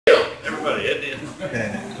everybody, isn't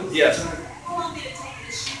it? Yes. How long did it take you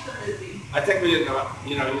to shoot the movie? I think we didn't know,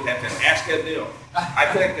 you know, you'd have to ask that deal. I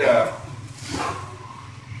think,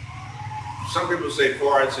 some people say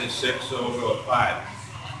 4, I'd say 6, so we'll go with 5.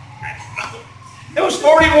 It was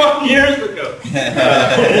 41 years ago.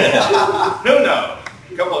 Who knows?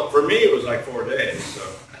 For me, it was like 4 days. So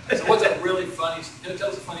what's a really funny? Tell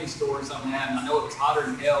us a funny story. Something happened. I know it was hotter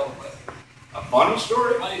than hell, but a funny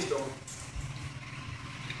story. Funny story.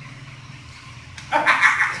 I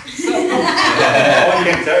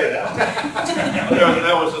can't tell you that.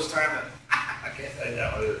 That was this time that I can't tell you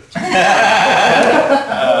that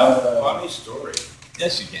one. Funny story.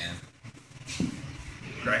 Yes, you can.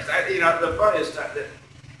 Christ, you know, the funniest time that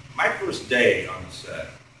my first day on the set,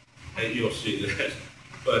 and you'll see this,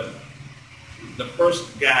 but the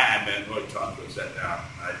first guy I met really talked to and sat down.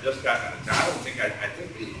 I just got out of town. I think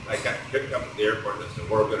I got picked up at the airport and said, I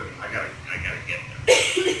gotta get there.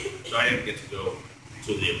 So I didn't get to go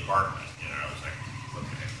to the apartment. You know, I was like,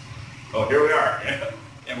 okay. Oh, here we are.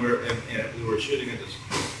 And we were shooting at this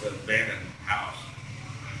abandoned house.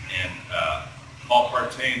 And Paul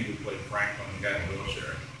Partain, who played Franklin, the guy in the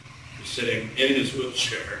wheelchair, is sitting in his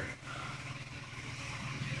wheelchair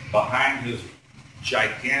behind his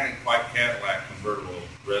gigantic white Cadillac convertible,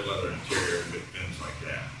 red leather interior with fins like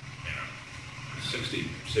that. You know,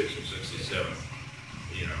 66 or 67.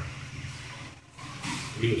 You know,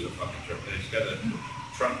 he was a fucking trip. And he's got the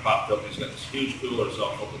trunk popped up. And he's got this huge cooler. It's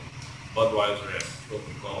all full of Budweiser and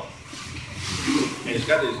Coca-Cola. And he's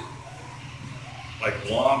got these like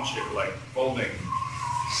lawn chair, like folding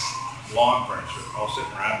lawn furniture, all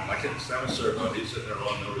sitting around like in a semicircle. And he's sitting there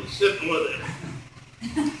alone, nobody's sitting with him.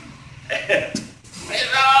 And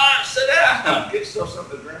sit down. Get yourself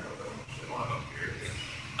something to drink.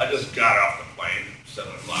 I just got off the plane at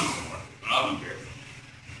 7 o'clock in the morning. I'm here.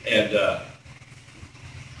 And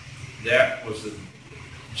that was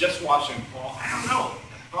just watching Paul. I don't know.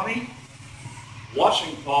 Funny.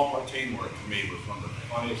 Watching Paul Partain work to me was one of the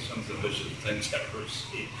funniest sons of vicious things I've ever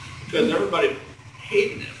seen. Because everybody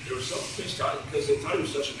hated him. They were so pissed off because they thought he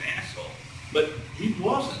was such an asshole. But he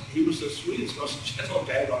wasn't. He was the sweetest, most gentle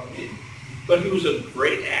dad on me. But he was a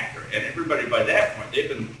great actor. And everybody by that point,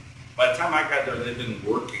 by the time I got there, they'd been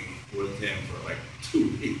working with him for like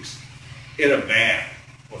 2 weeks in a van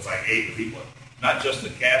with like 8 people. Not just the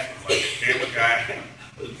cast, but like a camera guy,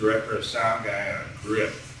 the director, a sound guy, and a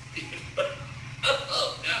grip.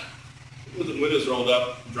 With the windows rolled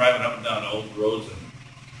up, driving up and down old roads in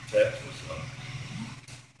Texas.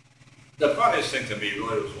 The funniest thing to me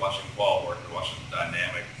really was watching Paul work and watching the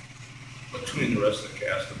dynamic between the rest of the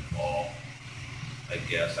cast and Paul, I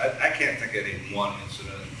guess. I can't think of any one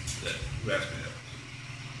incident that you asked me that.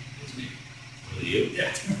 It's me. Was it you?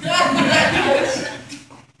 Yeah.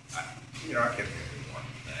 You know, I can't think of any one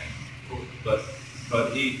thing. But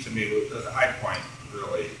he, to me, was the high point,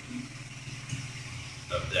 really,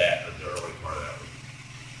 of that, of the early part of that, was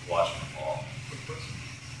watching Paul.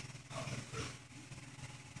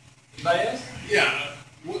 Anybody else? Yeah.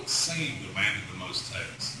 What scene demanded the most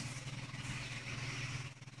takes?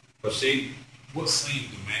 What scene? What scene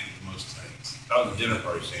demanded the most takes? That was the dinner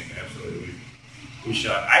party scene, absolutely. We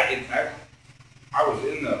shot. I was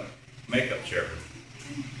in the makeup chair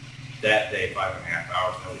that day, 5.5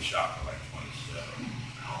 hours, and we shot for like 27.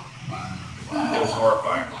 Wow. It was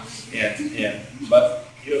horrifying. But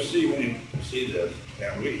you'll see when you see this,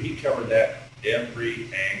 and he covered that every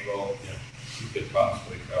angle you could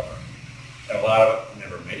possibly cover. And a lot of it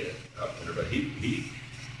never made it up there, but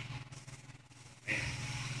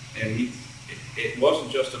it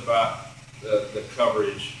wasn't just about the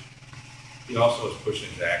coverage. He also was pushing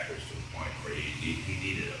his actors to the point where he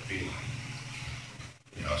needed a feeling.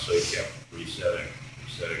 You know, so he kept resetting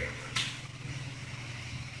everything.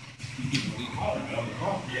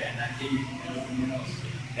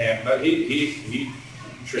 But he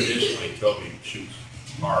traditionally told me to shoot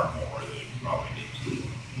far more than he probably needs to.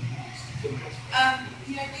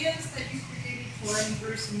 The ideas that you created for any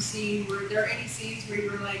gruesome scene, were there any scenes where you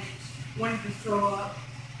were like wanting to throw up?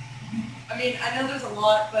 I mean, I know there's a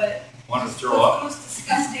lot, but wanted to throw up? The most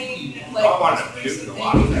disgusting, like, I wanted to puke a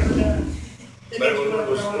lot of that. But it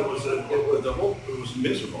was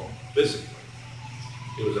miserable physically.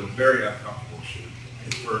 It was a very uncomfortable shoot.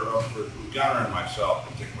 For Gunnar and myself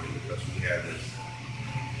particularly, because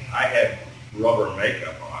I had rubber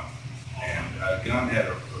makeup on, and Gunn had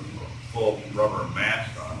a full rubber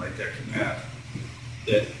mask on, latex mask,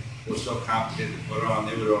 that was so complicated to put on,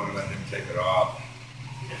 they would only let him take it off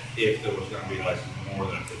if there was going to be like more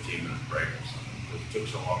than a 15-minute break or something, because it took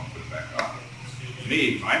so long to put it back on. To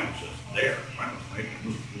me, mine was just there. Mine was making it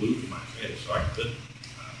was glued to my face, so I couldn't.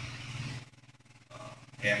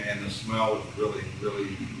 and the smell was really,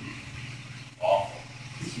 really awful.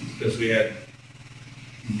 Because we had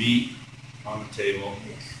meat on the table.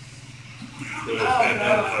 There was,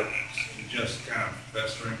 that was like just kind of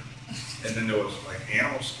festering. And then there was like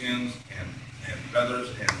animal skins and feathers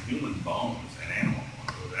and human bones and animal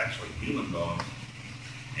bones. It was actually human bones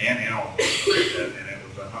and animal bones. And it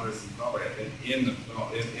was 100 and probably in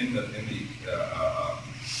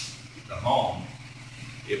the home.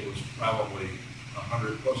 It was probably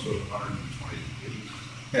 100, close to 120 degrees.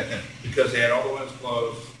 Because they had all the windows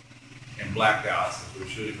closed and blacked out as we were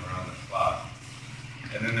shooting around the spot.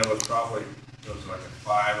 And then there was probably, there was like a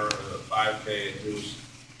 5K, there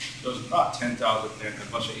was about 10,000,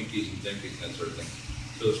 a bunch of inkies and dinkies, that sort of thing.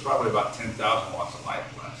 So there's probably about 10,000 watts of light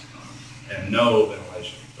blasting on it, and no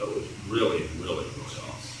ventilation. So it was really, really, really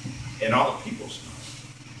awesome. And all the people smelled.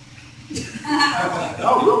 No,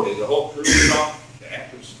 really, the whole crew stuff, the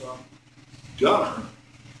actors stuff. Gunner.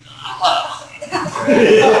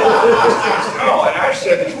 No, and I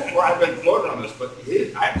said this before, I've been quoted on this, but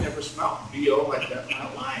I've never smelled BO like that in my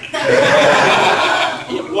life.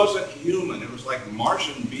 It wasn't human. It was like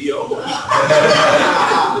Martian BO.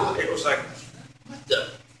 It was like, what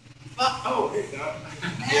the fuck? Oh, hey, Doug.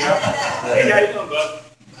 You know? Hey, how you doing, bud?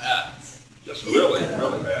 Just really,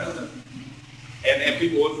 really bad. And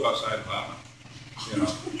people would go outside and vomit. You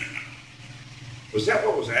know. Was that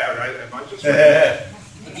what was that? Right? Am I just right?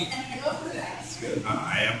 Good. I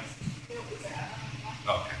am.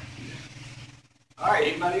 Okay. All right,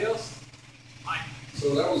 anybody else? Mike.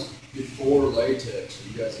 So that was before latex, so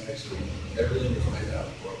you guys actually, everything was made out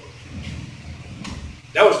of rubber.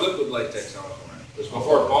 That was liquid latex I was wearing. It was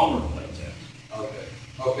before foam latex. Okay.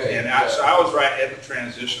 Okay. And so I was right at the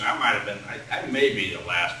transition. I might have been, I may be the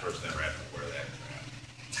last person ever had to wear that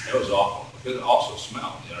crap. It was awful. Because it also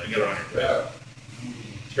smelled, you know, you get it on your face.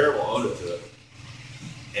 Terrible odor to it.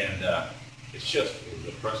 And it's just, it was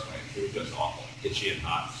depressing. It was just awful. Itchy and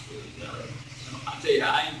hot. I'll tell you,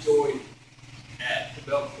 I enjoyed at the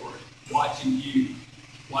Belcourt watching the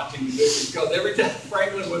movie, because every time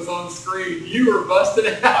Franklin was on screen, you were busting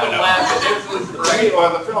out laughing. It was great.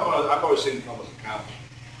 Well, the film, I've always seen the film as a comedy.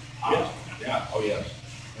 Yes. Yeah. Oh, yes.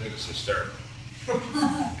 I think it's hysterical.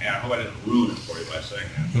 And I hope I didn't ruin it for you by saying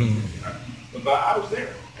that. You know? But I was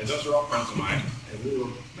there, and those are all friends of mine, and we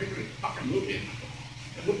were making a fucking movie.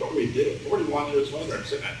 And look what we did. 41 years later, I'm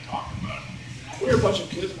sitting there talking about it. We were a bunch of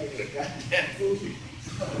kids making a goddamn movie.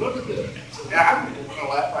 Look at this. Yeah, I'm going to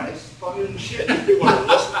laugh at it. It's funnier than shit. People are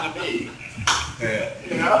listening to me. Yeah.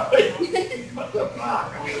 You know? What the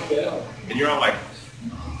fuck? I mean, yeah. And you're all like, you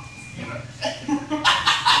know.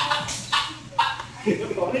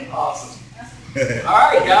 Funny? Awesome. All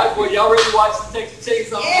right, guys. Well, y'all ready to watch some Texas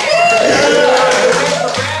Chainsaw? Yeah.